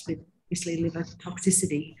issues with, obviously, liver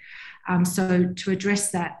toxicity. So to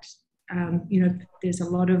address that, there's a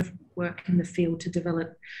lot of work in the field to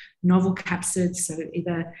develop novel capsids, so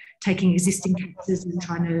either taking existing capsids and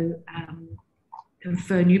trying to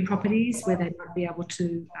confer new properties where they might be able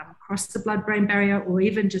to cross the blood-brain barrier, or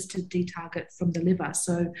even just to detarget from the liver.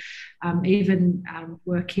 So even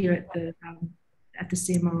work here at the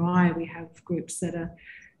CMRI, we have groups that are,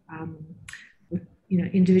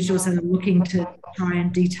 individuals that are looking to try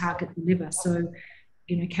and detarget the liver. So,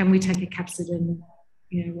 can we take a capsid and,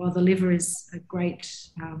 while the liver is a great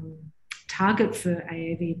target for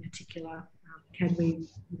AAV in particular, can we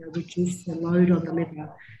reduce the load on the liver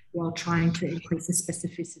while trying to increase the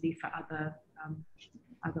specificity for other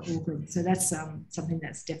organs? So that's something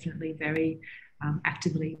that's definitely very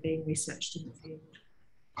actively being researched in the field.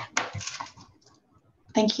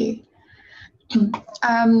 Thank you.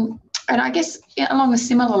 And I guess along a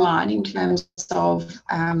similar line, in terms of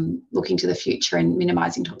looking to the future and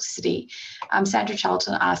minimising toxicity, Sandra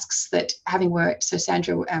Charlton asks that, having worked, so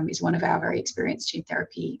Sandra is one of our very experienced gene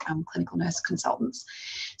therapy clinical nurse consultants.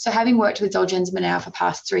 So having worked with Zolgensma now for the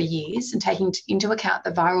past 3 years, and taking into account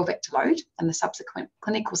the viral vector load and the subsequent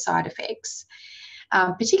clinical side effects,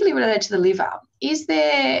 particularly related to the liver, is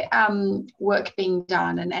there work being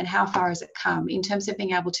done, and how far has it come in terms of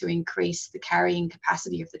being able to increase the carrying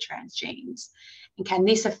capacity of the transgenes? And can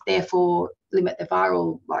this therefore limit the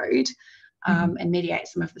viral load and mediate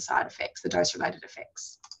some of the side effects, the dose-related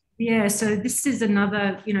effects? Yeah, so this is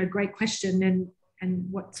another, great question, and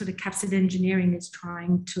what sort of capsid engineering is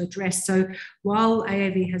trying to address. So while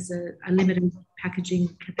AAV has a limited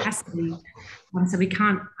packaging capacity, so we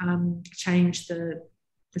can't change the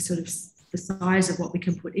sort of the size of what we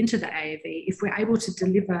can put into the AAV. If we're able to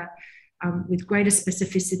deliver with greater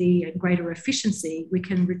specificity and greater efficiency, we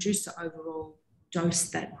can reduce the overall dose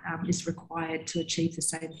that is required to achieve the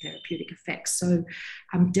same therapeutic effects. So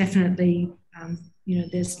definitely,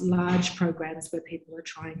 there's large programs where people are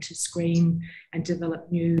trying to screen and develop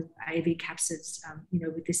new AAV capsids,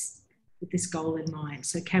 with this goal in mind.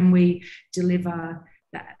 So can we deliver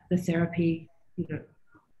the therapy,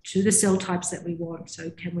 to the cell types that we want? So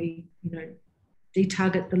can we,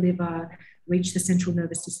 detarget the liver, reach the central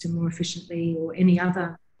nervous system more efficiently, or any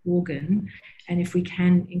other organ. And if we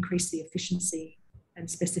can increase the efficiency and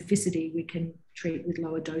specificity, we can treat with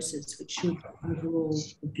lower doses, which should overall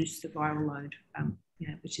reduce the viral load,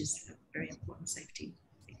 which is a very important safety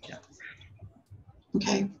feature.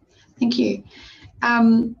 Okay, thank you.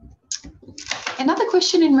 Another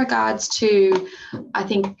question in regards to, I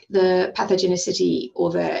think, the pathogenicity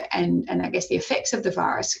or and I guess the effects of the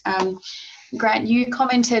virus. Grant, you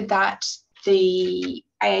commented that the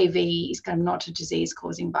AAV is kind of not a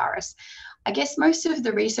disease-causing virus. I guess most of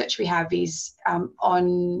the research we have is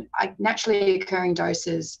on naturally occurring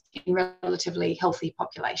doses in relatively healthy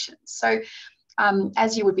populations. So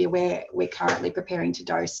as you would be aware, we're currently preparing to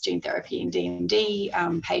dose gene therapy in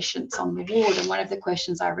DMD patients on the ward. And one of the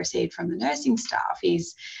questions I've received from the nursing staff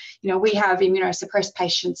is, we have immunosuppressed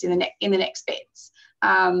patients in the next beds.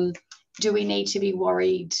 Do we need to be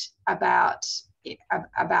worried about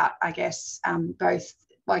I guess, both,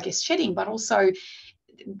 shedding, but also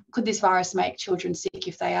could this virus make children sick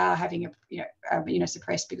if they are having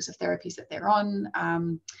immunosuppressed because of therapies that they're on?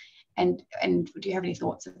 And do you have any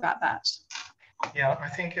thoughts about that? Yeah, I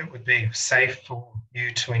think it would be safe for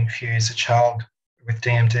you to infuse a child with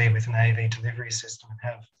DMD with an AAV delivery system and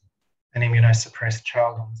have an immunosuppressed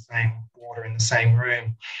child on the same ward or in the same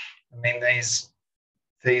room. I mean, these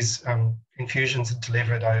infusions are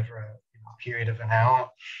delivered over a period of an hour.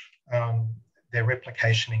 They're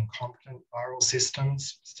replication incompetent viral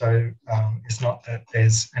systems. So it's not that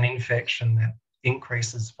there's an infection that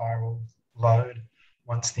increases viral load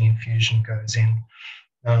once the infusion goes in.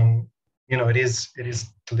 It is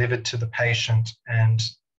delivered to the patient, and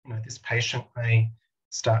this patient may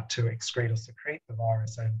start to excrete or secrete the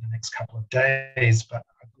virus over the next couple of days. But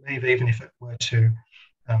I believe even if it were to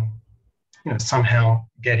somehow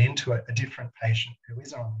get into a different patient who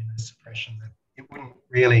is on immunosuppression, that it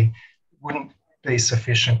wouldn't be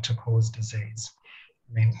sufficient to cause disease.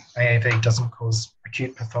 I mean, AAV doesn't cause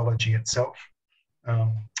acute pathology itself.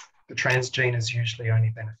 The transgene is usually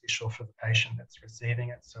only beneficial for the patient that's receiving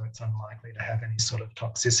it, so it's unlikely to have any sort of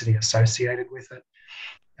toxicity associated with it.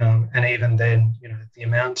 And even then, the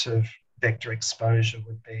amount of vector exposure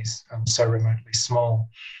would be so remotely small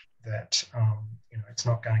that it's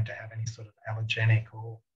not going to have any sort of allergenic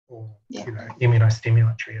or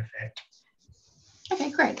immunostimulatory effect. Okay,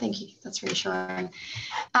 great, thank you. That's reassuring.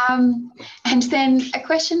 And then a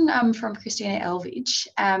question from Christina Elvidge.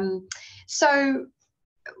 So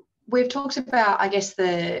we've talked about, I guess,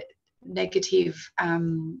 the negative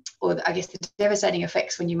or I guess the devastating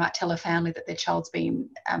effects when you might tell a family that their child's been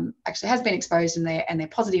actually has been exposed and they're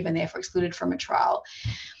positive and therefore excluded from a trial.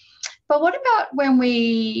 But what about when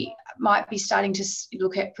we might be starting to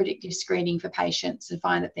look at predictive screening for patients and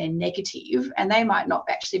find that they're negative and they might not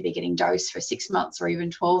actually be getting dosed for 6 months or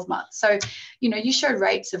even 12 months? So, you showed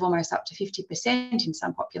rates of almost up to 50% in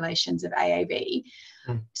some populations of AAV.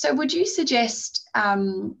 So would you suggest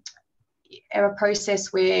a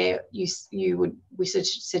process where we should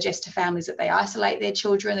suggest to families that they isolate their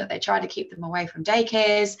children, that they try to keep them away from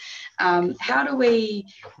daycares? How do we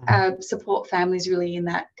support families really in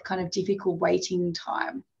that kind of difficult waiting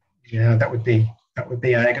time? Yeah, that would be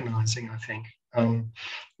agonising, I think.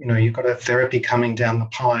 You've got a therapy coming down the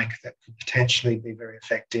pike that could potentially be very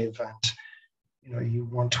effective, and you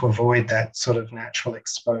want to avoid that sort of natural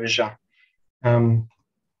exposure. I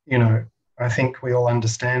think we all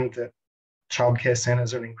understand that childcare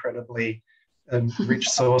centres are an incredibly rich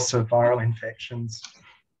source of viral infections.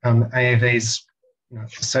 AAV's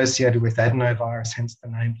associated with adenovirus, hence the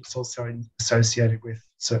name, but it's also associated with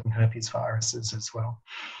certain herpes viruses as well.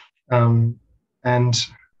 And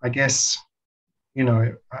I guess,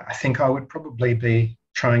 I think I would probably be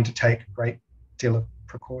trying to take a great deal of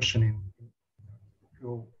precaution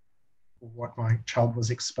in what my child was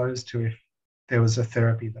exposed to if there was a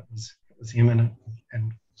therapy that was imminent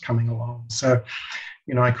and coming along. So,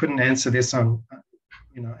 I couldn't answer this on,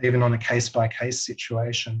 even on a case-by-case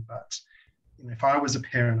situation, but if I was a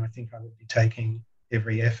parent, I think I would be taking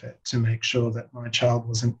every effort to make sure that my child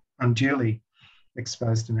wasn't unduly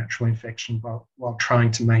exposed to natural infection while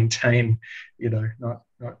trying to maintain, not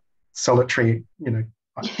solitary,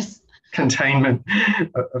 yes, containment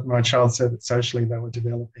of my child so that socially they were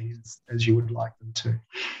developing as you would like them to.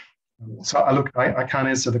 So I can't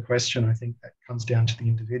answer the question. I think that comes down to the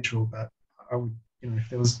individual, but I would, if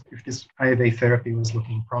this AAV therapy was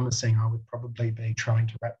looking promising, I would probably be trying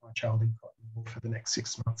to wrap my child in cotton wool for the next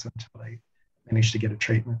 6 months until they manage to get a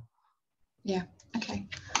treatment. Yeah, okay.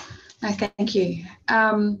 No, thank you.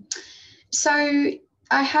 So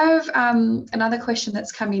I have another question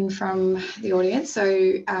that's come in from the audience.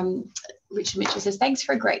 So Richard Mitchell says, thanks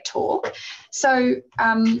for a great talk. So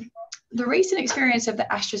the recent experience of the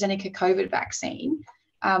AstraZeneca COVID vaccine,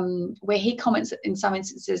 where he comments that in some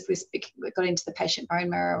instances this got into the patient bone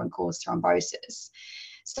marrow and caused thrombosis.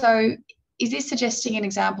 So is this suggesting an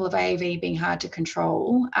example of AAV being hard to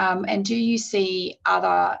control? And do you see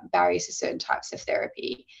other barriers to certain types of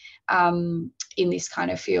therapy in this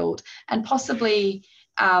kind of field? And possibly,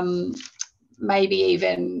 maybe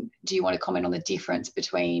even, do you want to comment on the difference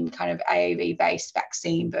between kind of AAV-based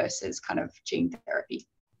vaccine versus kind of gene therapy?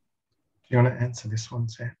 Do you want to answer this one,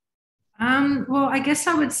 Sam? Well, I guess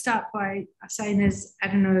I would start by saying there's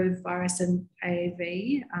adenovirus and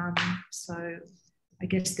AAV. So I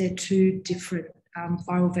guess they're two different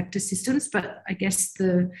viral vector systems, but I guess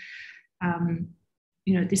this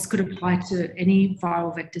could apply to any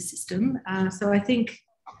viral vector system. So I think,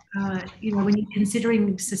 when you're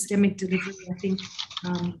considering systemic delivery, I think,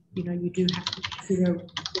 you do have to consider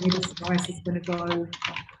where this virus is going to go.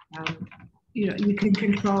 You can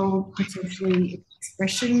control potentially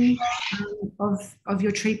expression of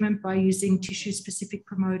your treatment by using tissue-specific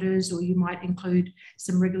promoters, or you might include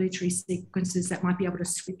some regulatory sequences that might be able to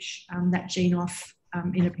switch that gene off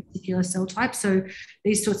in a particular cell type. So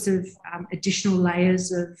these sorts of additional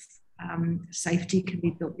layers of safety can be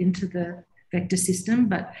built into the vector system.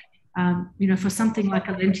 But, for something like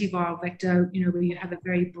a lentiviral vector, where you have a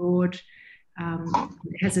very broad,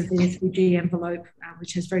 it has a VSVG envelope,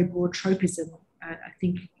 which has very broad tropism, I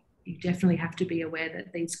think you definitely have to be aware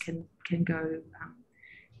that these can go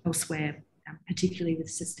elsewhere, particularly with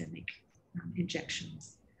systemic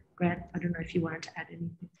injections. Grant, I don't know if you wanted to add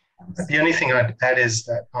anything else. The only thing I'd add is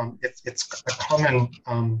that it's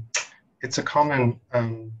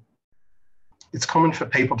common for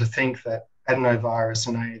people to think that adenovirus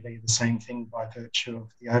and AAV are the same thing by virtue of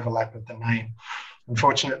the overlap of the name.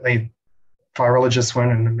 Unfortunately, virologists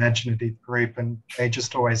weren't an imaginative group, and they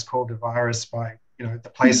just always called a virus by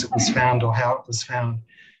the place it was found or how it was found.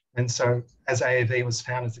 And so as AAV was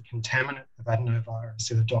found as a contaminant of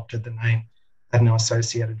adenovirus, it adopted the name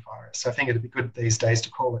adeno-associated virus. So I think it'd be good these days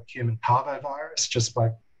to call it human parvovirus, just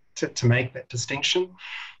to make that distinction.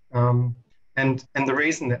 And the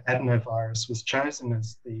reason that adenovirus was chosen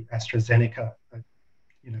as the AstraZeneca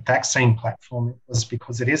vaccine platform was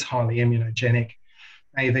because it is highly immunogenic.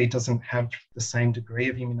 AAV doesn't have the same degree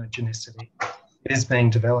of immunogenicity. It is being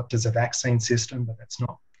developed as a vaccine system, but that's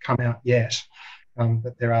not come out yet.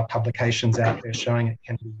 But there are publications out there showing it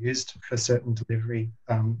can be used for certain delivery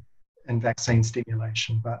and vaccine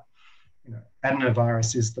stimulation. But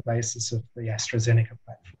adenovirus is the basis of the AstraZeneca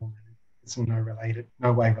platform. It's no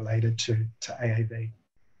way related to AAV.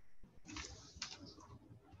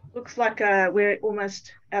 Looks like we're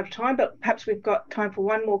almost out of time, but perhaps we've got time for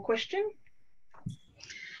one more question.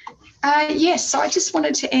 Yes, so I just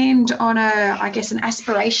wanted to end on an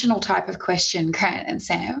aspirational type of question, Grant and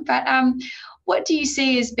Sam. But what do you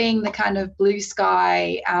see as being the kind of blue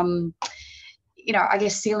sky,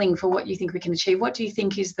 ceiling for what you think we can achieve? What do you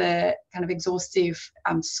think is the kind of exhaustive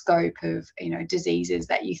scope of, diseases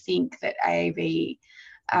that you think that AAV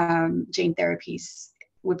gene therapies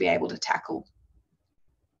would be able to tackle?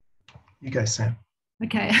 You go, Sam.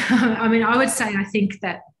 Okay. I would say I think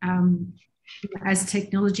that as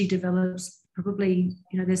technology develops, probably,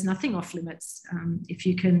 there's nothing off limits if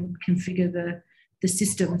you can configure the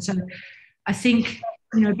system. So I think,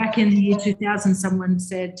 back in the year 2000, someone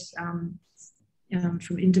said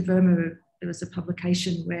from Indoverma, there was a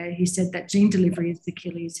publication where he said that gene delivery is the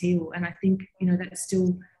Achilles heel. And I think, that's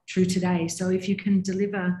still true today. So if you can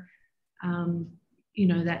deliver,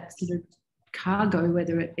 that sort of cargo,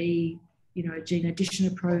 whether it be, a gene addition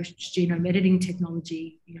approach, genome editing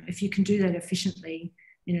technology, if you can do that efficiently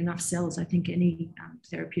in enough cells, I think any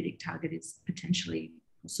therapeutic target is potentially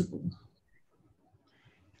possible.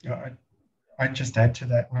 Yeah, I'd just add to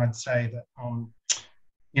that, and I'd say that,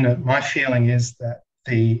 my feeling is that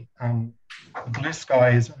the blue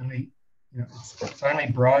sky is only, it's only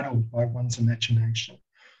bridled by one's imagination.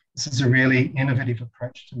 This is a really innovative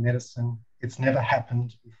approach to medicine. It's never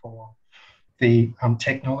happened before. The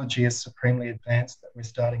technology is supremely advanced that we're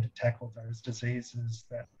starting to tackle those diseases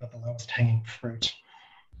that are the lowest hanging fruit.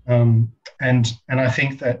 And I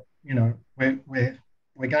think that,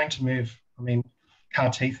 we're going to move,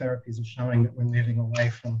 CAR T therapies are showing that we're moving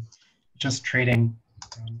away from just treating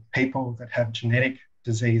people that have genetic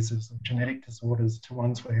diseases or genetic disorders to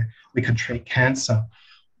ones where we could treat cancer.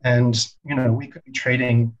 And, we could be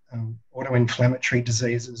treating autoinflammatory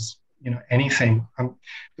diseases, anything.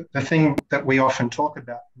 The thing that we often talk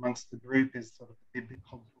about amongst the group is sort of the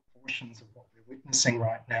biblical proportions of what we're witnessing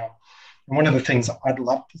right now. And one of the things I'd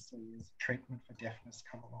love to see is treatment for deafness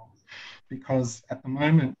come along, because at the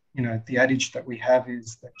moment, you know, the adage that we have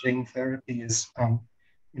is that gene therapy is,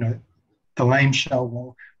 you know, the lame shall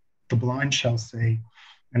walk, the blind shall see.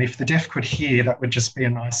 And if the deaf could hear, that would just be a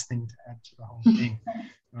nice thing to add to the whole thing.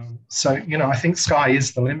 So, you know, I think sky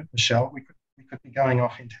is the limit, Michelle. We could be going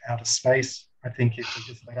off into outer space, I think, if we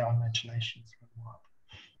just let our imaginations run wild.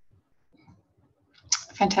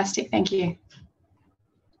 Fantastic, thank you.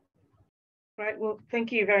 Right, well,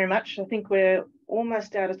 thank you very much. I think we're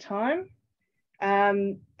almost out of time.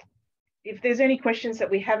 If there's any questions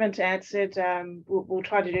that we haven't answered, we'll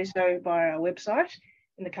try to do so via our website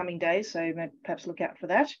in the coming days, so perhaps look out for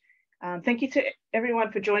that. Thank you to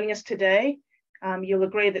everyone for joining us today. You'll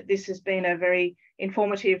agree that this has been a very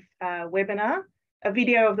informative webinar. A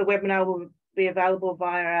video of the webinar will be available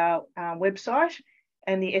via our website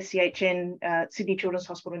and the SCHN Sydney Children's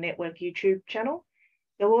Hospital Network YouTube channel.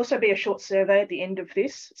 There will also be a short survey at the end of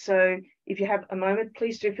this, so if you have a moment,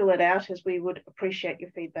 please do fill it out, as we would appreciate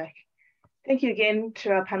your feedback. Thank you again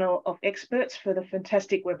to our panel of experts for the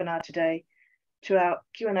fantastic webinar today, to our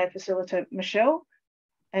Q&A facilitator, Michelle,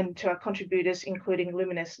 and to our contributors, including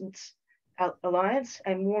Luminescence Alliance,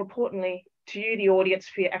 and more importantly, to you, the audience,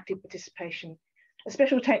 for your active participation. A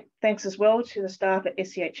special thanks as well to the staff at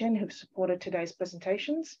SCHN who've supported today's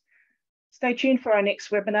presentations. Stay tuned for our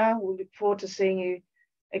next webinar. We'll look forward to seeing you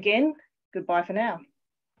again. Goodbye for now.